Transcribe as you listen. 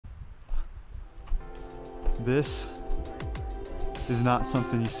This is not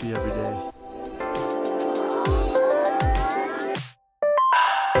something you see every day.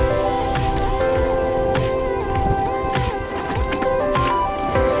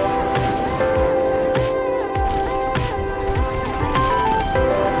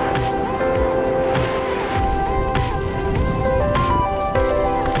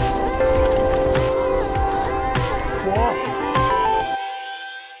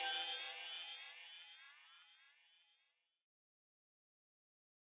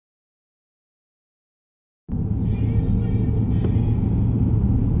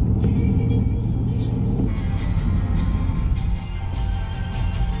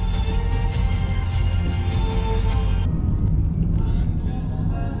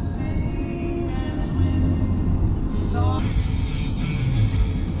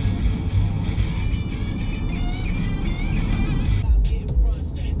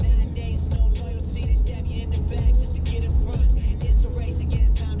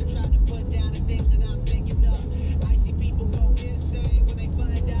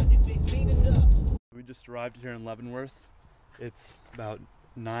 We just arrived here in Leavenworth. It's about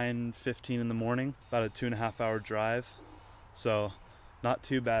 9:15 in the morning, about a 2.5 hour drive. So not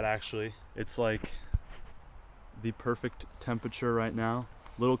too bad actually. It's like the perfect temperature right now.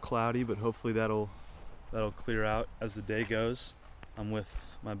 A little cloudy, but hopefully that'll clear out as the day goes. I'm with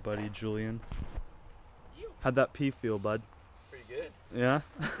my buddy Julian. How'd that pee feel, bud? Pretty good. Yeah?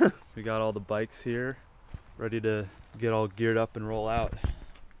 We got all the bikes here, ready to get all geared up and roll out.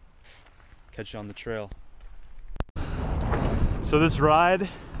 Catch you on the trail. So this ride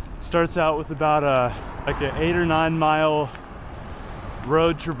starts out with about like an 8 or 9 mile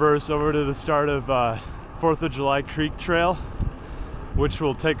road traverse over to the start of 4th of July Creek Trail, which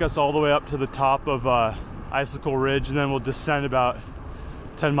will take us all the way up to the top of Icicle Ridge, and then we'll descend about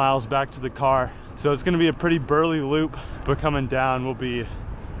 10 miles back to the car. So it's gonna be a pretty burly loop, but coming down will be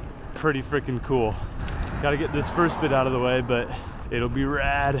pretty freaking cool. Gotta get this first bit out of the way, but it'll be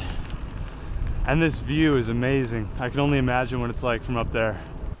rad. And this view is amazing. I can only imagine what it's like from up there.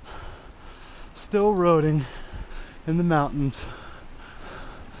 Still roading in the mountains.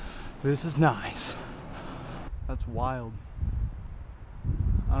 This is nice. That's wild.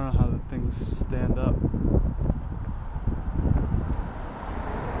 I don't know how the things stand up.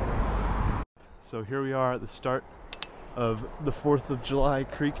 So here we are at the start of the 4th of July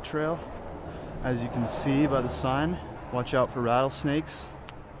Creek Trail. As you can see by the sign, watch out for rattlesnakes.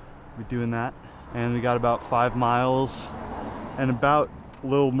 We're doing that. And we got about 5 miles and about a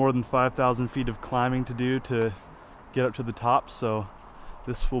little more than 5,000 feet of climbing to do to get up to the top. So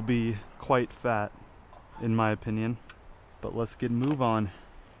this will be quite fat, in my opinion. But let's get a move on.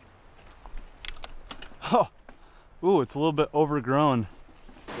 Oh, ooh, it's a little bit overgrown.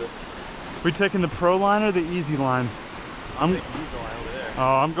 We taking the pro line or the easy line?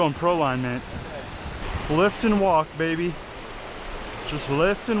 I'm going pro line, man. Okay. Lift and walk, baby. Just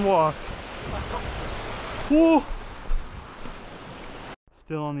lift and walk. Woo!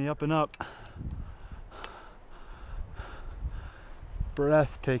 Still on the up and up.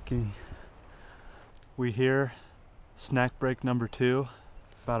 Breathtaking. We hear snack break number 2.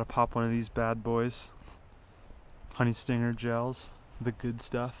 About to pop one of these bad boys. Honey stinger gels, the good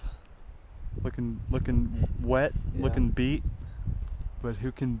stuff. Looking wet, yeah. Looking beat. But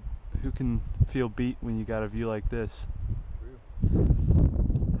who can feel beat when you got a view like this?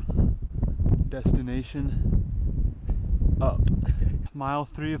 Destination up. Mile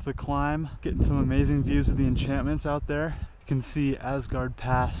 3 of the climb, getting some amazing views of the enchantments out there. You can see Asgard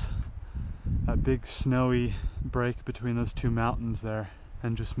Pass, that big snowy break between those two mountains there,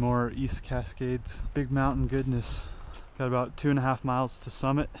 and just more East Cascades. Big mountain goodness. Got about 2.5 miles to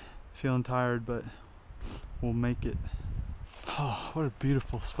summit. Feeling tired, but we'll make it. Oh, what a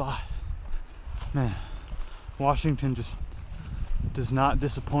beautiful spot. Man, Washington just does not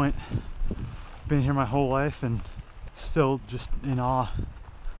disappoint. Been here my whole life and still just in awe.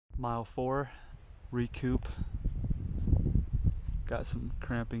 Mile 4, recoup. Got some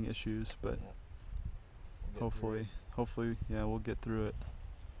cramping issues, but hopefully, yeah, we'll get through it.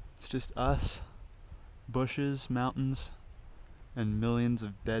 It's just us, bushes, mountains, and millions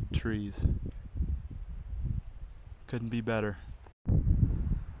of dead trees. Couldn't be better.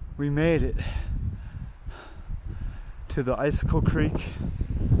 We made it to the Icicle Creek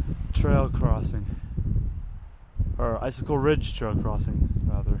Trail crossing, or Icicle Ridge Trail crossing,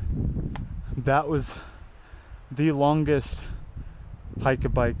 rather. That was the longest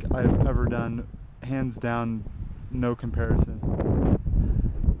hike-a-bike I've ever done, hands down, no comparison.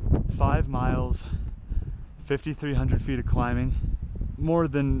 5 miles, 5,300 feet of climbing, more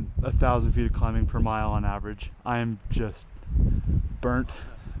than 1,000 feet of climbing per mile on average. I am just burnt,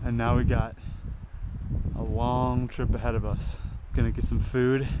 and now we got a long trip ahead of us. Gonna get some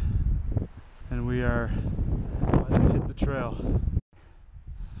food, and we are about to hit the trail.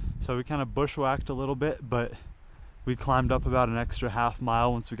 So we kind of bushwhacked a little bit, but we climbed up about an extra half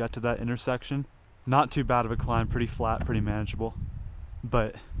mile once we got to that intersection. Not too bad of a climb, pretty flat, pretty manageable.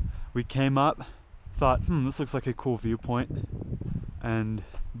 But we came up, thought, this looks like a cool viewpoint, and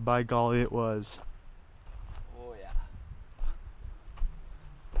by golly it was. Oh yeah.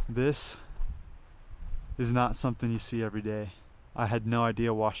 This is not something you see every day. I had no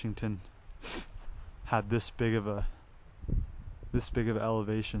idea Washington had this big of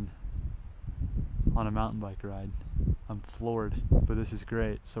elevation on a mountain bike ride. I'm floored, but this is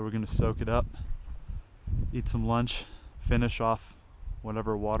great. So we're gonna soak it up, eat some lunch, finish off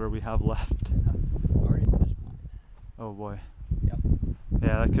whatever water we have left. Already finished mine. Oh boy. Yep.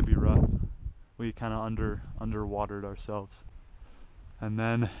 Yeah, that could be rough. We kind of underwatered ourselves. And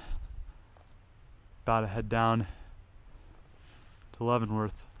then about to head down to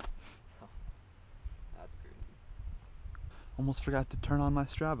Leavenworth. Oh, that's crazy. Almost forgot to turn on my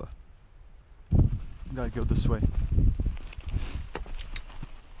Strava. Gotta go this way.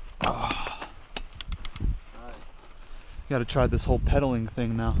 Oh. Alright. Gotta try this whole pedaling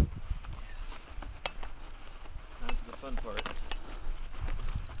thing now. That's the fun part.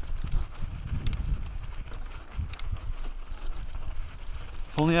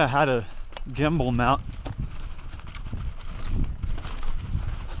 If only I had a gimbal mount.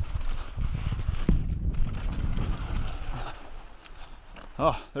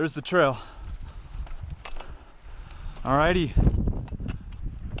 Oh, there's the trail. Alrighty.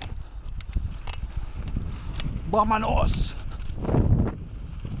 Vámonos!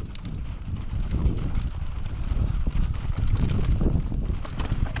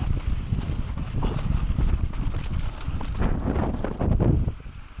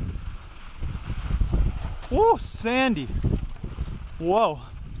 Whoa, sandy. Whoa.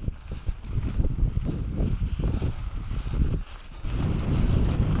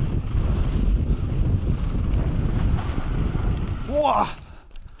 Whoa.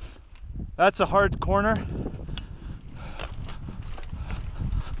 That's a hard corner.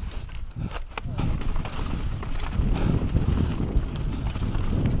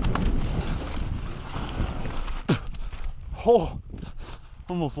 Oh,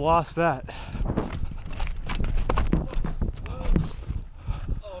 almost lost that.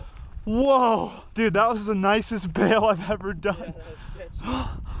 Whoa, dude, that was the nicest bail I've ever done. Yeah, that was sketchy.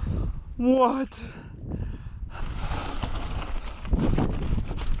 What?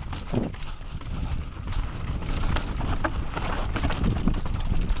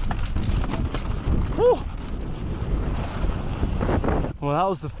 Whew. Well, that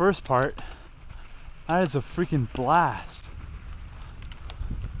was the first part. That is a freaking blast.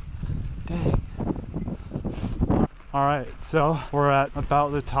 Dang. Alright, so we're at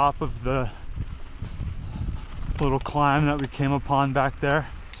about the top of the little climb that we came upon back there.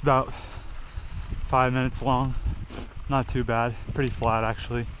 It's about 5 minutes long. Not too bad. Pretty flat,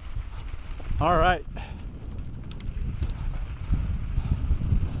 actually. Alright.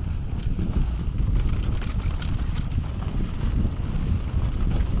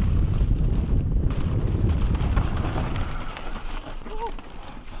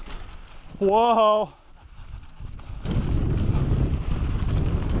 Whoa!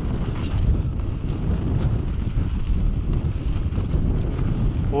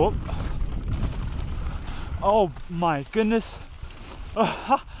 Whoop. Oh my goodness.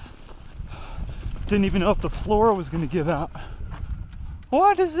 Didn't even know if the floor was gonna give out.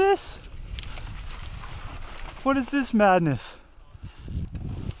 What is this? What is this madness?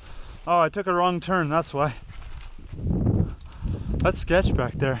 Oh, I took a wrong turn, that's why. That's sketch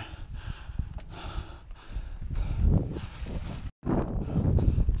back there.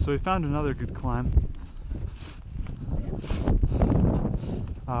 So we found another good climb.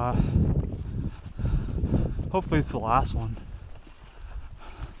 Hopefully it's the last one.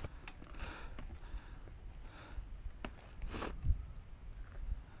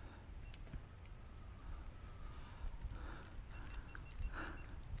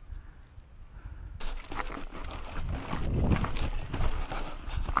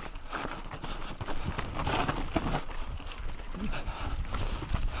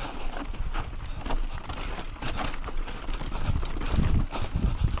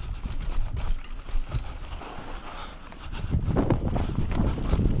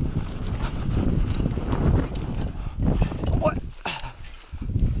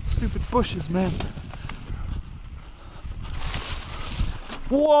 Stupid bushes, man.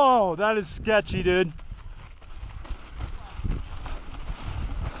 Whoa, that is sketchy, dude.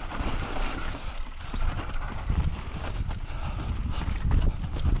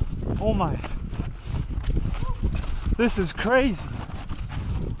 Oh my. This is crazy.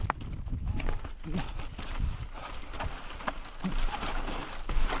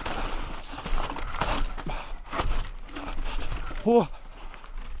 Whoa.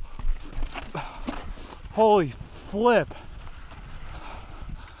 Holy flip.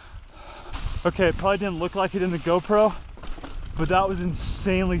 Okay, it probably didn't look like it in the GoPro, but that was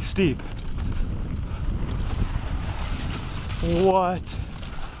insanely steep. What?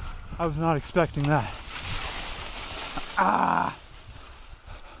 I was not expecting that. Ah!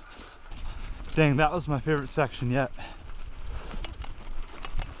 Dang, that was my favorite section yet.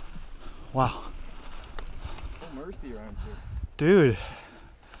 Wow. No mercy around here. Dude,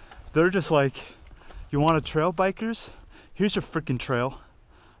 they're just like, you want a trail, bikers? Here's your freaking trail.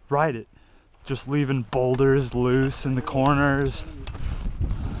 Ride it. Just leaving boulders loose in the corners.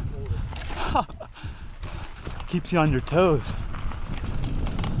 Keeps you on your toes.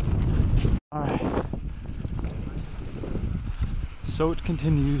 Alright. So it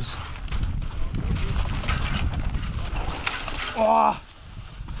continues. Oh!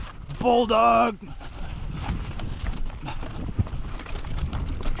 Bulldog!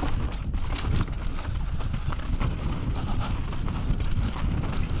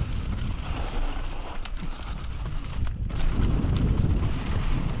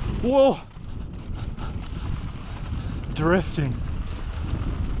 Whoa! Drifting.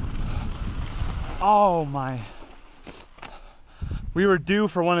 Oh my. We were due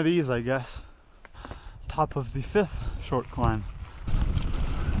for one of these, I guess. Top of the 5th short climb.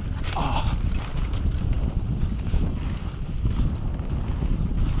 Oh.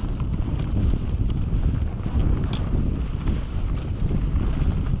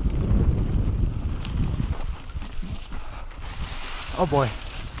 Oh boy.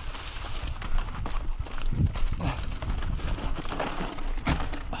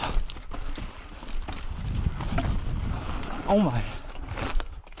 Oh my.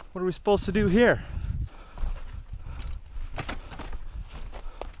 What are we supposed to do here?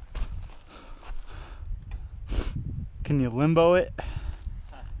 Can you limbo it?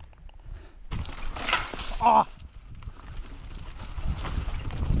 Ah!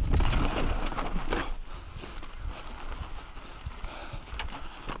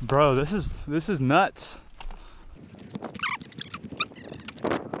 Bro, this is nuts.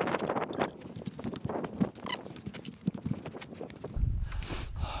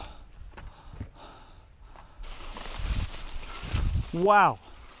 Wow.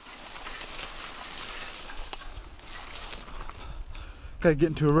 Gotta get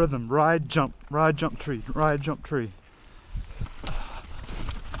into a rhythm. Ride, jump, tree, ride, jump, tree.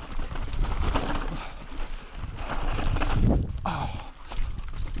 Oh.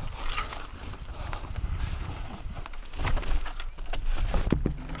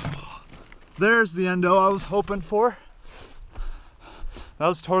 There's the endo I was hoping for. That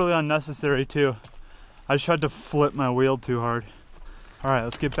was totally unnecessary too. I just tried to flip my wheel too hard. All right,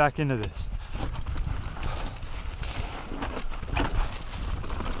 let's get back into this.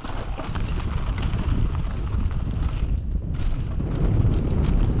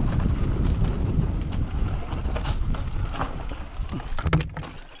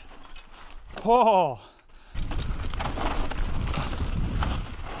 Oh!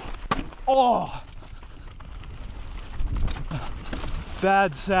 Oh!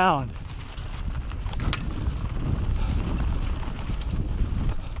 Bad sound.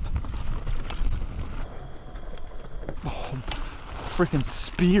 Oh, freaking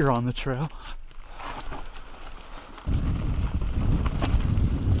spear on the trail.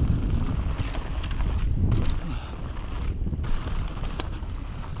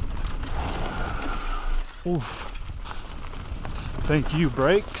 Oof. Thank you,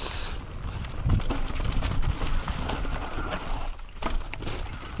 brakes.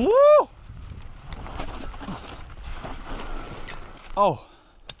 Woo! Oh.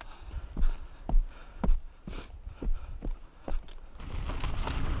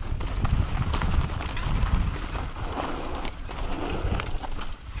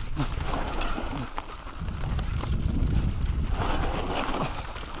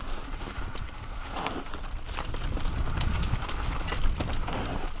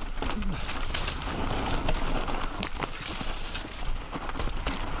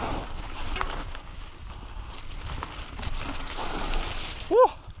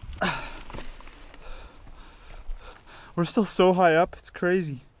 We're still so high up, it's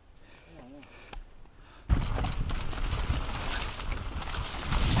crazy.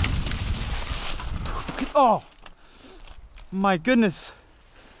 Oh, my goodness.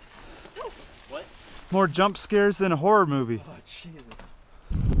 What? More jump scares than a horror movie. Oh, Jesus.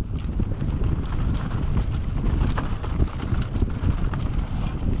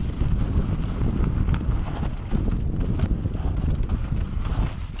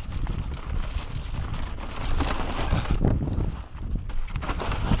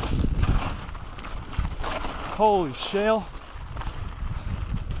 Holy shale.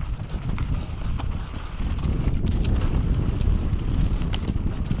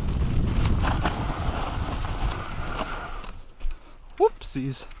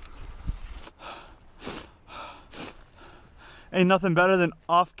 Whoopsies. Ain't nothing better than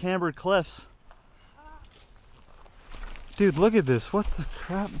off-cambered cliffs. Dude, look at this. What the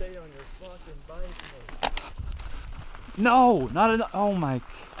crap? Stay on your fucking bike, man. No, not enough. Oh my.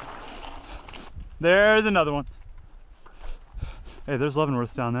 There's another one. Hey, there's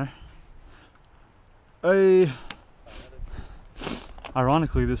Leavenworth down there. Hey.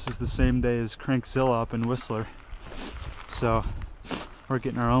 Ironically, this is the same day as Crankzilla up in Whistler. So, we're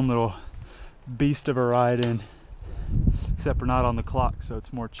getting our own little beast of a ride in. Except we're not on the clock, so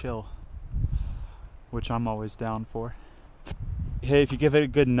it's more chill. Which I'm always down for. Hey, if you give it a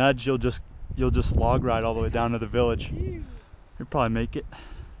good nudge, you'll just log ride all the way down to the village. You'll probably make it.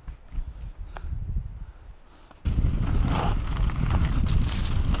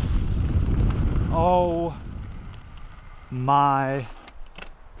 Oh my.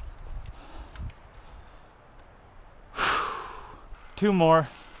 Two more.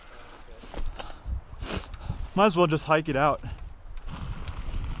 Might as well just hike it out.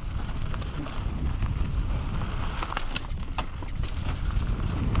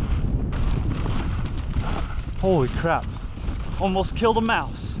 Holy crap. Almost killed a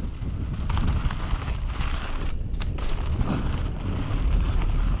mouse.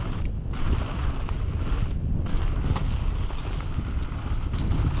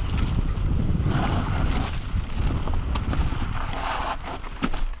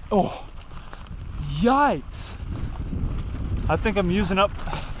 Oh, yikes. I think I'm using up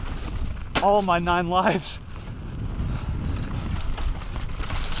all my 9 lives.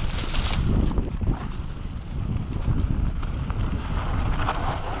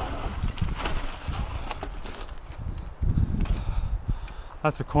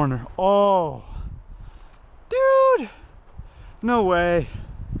 That's a corner. Oh, dude, no way.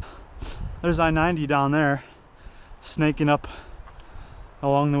 There's I-90 down there, snaking up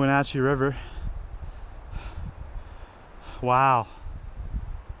along the Wenatchee River. Wow.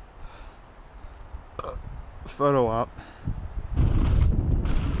 Photo op.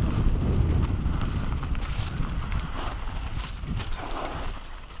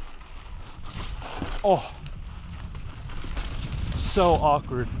 Oh, so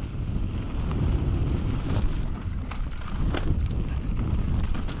awkward.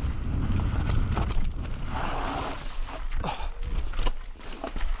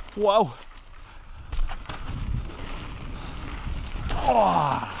 Whoa.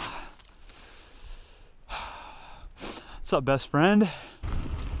 Oh. What's up, best friend?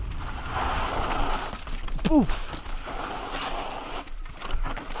 Oof.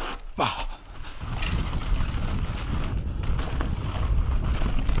 Ah.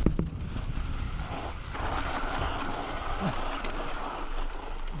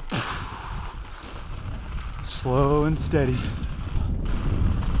 Slow and steady.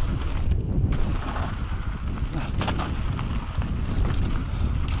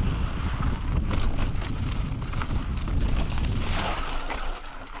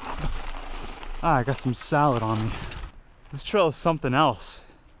 Ah, I got some salad on me. This trail is something else.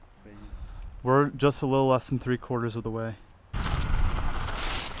 We're just a little less than 3/4 of the way.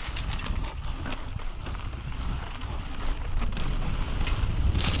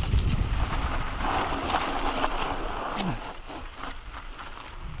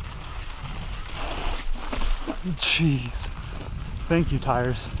 Jeez. Thank you,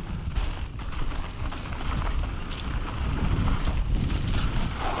 tires.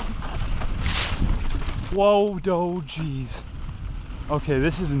 Whoa, oh, jeez. Okay,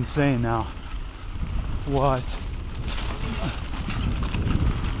 this is insane now. What?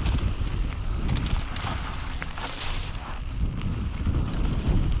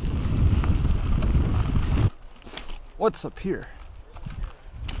 What's up here?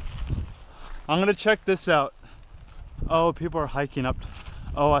 I'm gonna check this out. Oh, people are hiking up.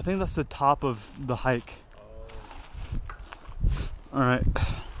 Oh, I think that's the top of the hike. All right.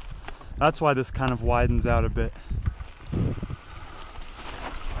 That's why this kind of widens out a bit.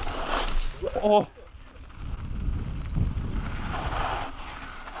 Oh.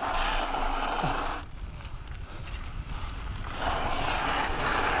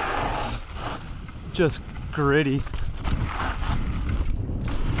 just gritty.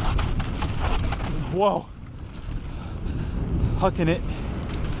 Whoa. Hucking it.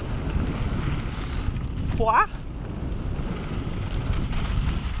 What?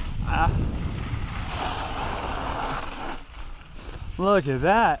 Ah. Look at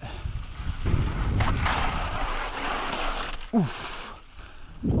that. Oof.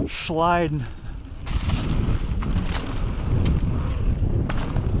 Sliding.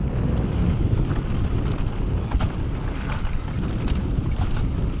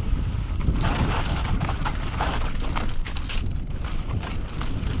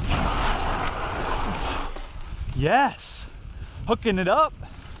 Yes, hooking it up.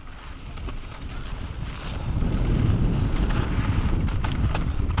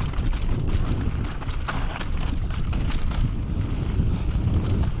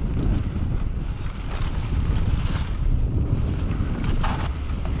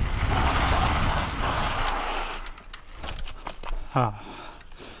 Ah,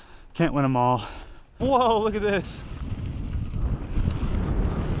 can't win them all. Whoa, look at this.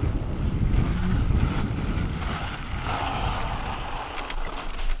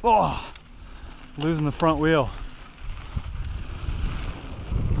 Oh, losing the front wheel.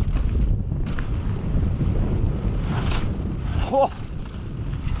 Oh,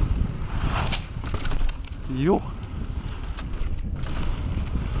 you.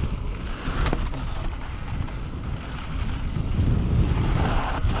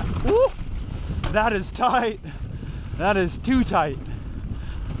 Woo. That is tight. That is too tight.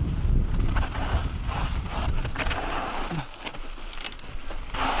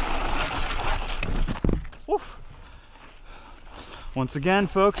 Oof. Once again,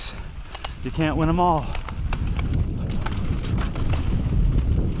 folks, you can't win them all.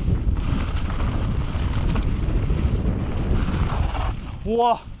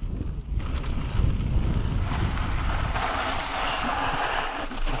 Whoa.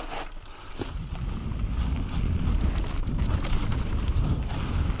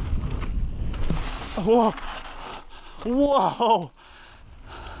 Whoa. Whoa.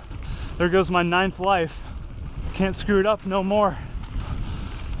 There goes my 9th life. Can't screw it up no more.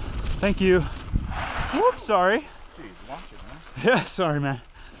 Thank you. Whoops, sorry. Jeez, watch it, man. Yeah, sorry, man.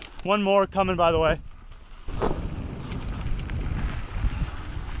 One more coming, by the way.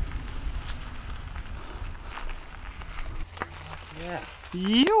 Yeah.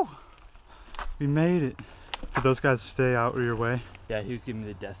 You. We made it. Did those guys stay out of your way? Yeah, he was giving me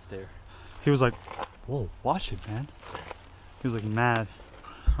the death stare. He was like, whoa, watch it, man. He was like mad.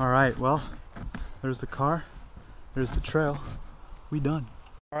 All right, well, there's the car. There's the trail. We done.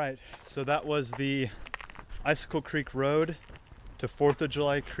 All right, so that was the Icicle Creek Road to 4th of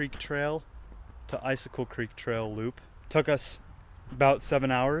July Creek Trail to Icicle Creek Trail loop. Took us about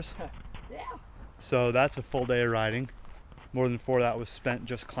 7 hours. Yeah. So that's a full day of riding. More than 4 of that was spent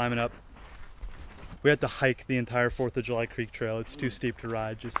just climbing up. We had to hike the entire 4th of July Creek Trail. It's too steep to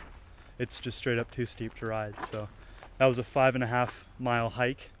ride. It's just straight up too steep to ride. So that was a 5.5 mile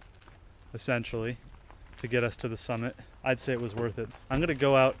hike, essentially, to get us to the summit. I'd say it was worth it. I'm gonna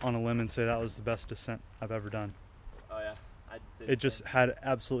go out on a limb and say that was the best descent I've ever done. Oh yeah, I'd say It just had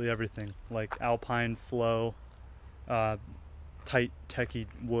absolutely everything, like alpine flow, tight, techy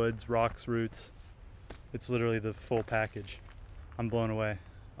woods, rocks, roots. It's literally the full package. I'm blown away.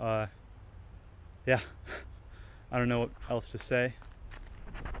 Yeah, I don't know what else to say.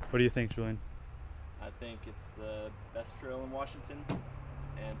 What do you think, Julian? I think it's the best trail in Washington,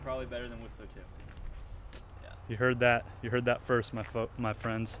 and probably better than Whistler too. Yeah. You heard that. You heard that first, my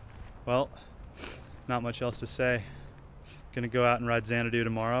friends. Well, not much else to say. Gonna go out and ride Xanadu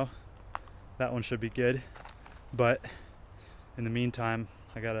tomorrow. That one should be good. But in the meantime,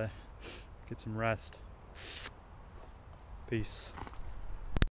 I gotta get some rest. Peace.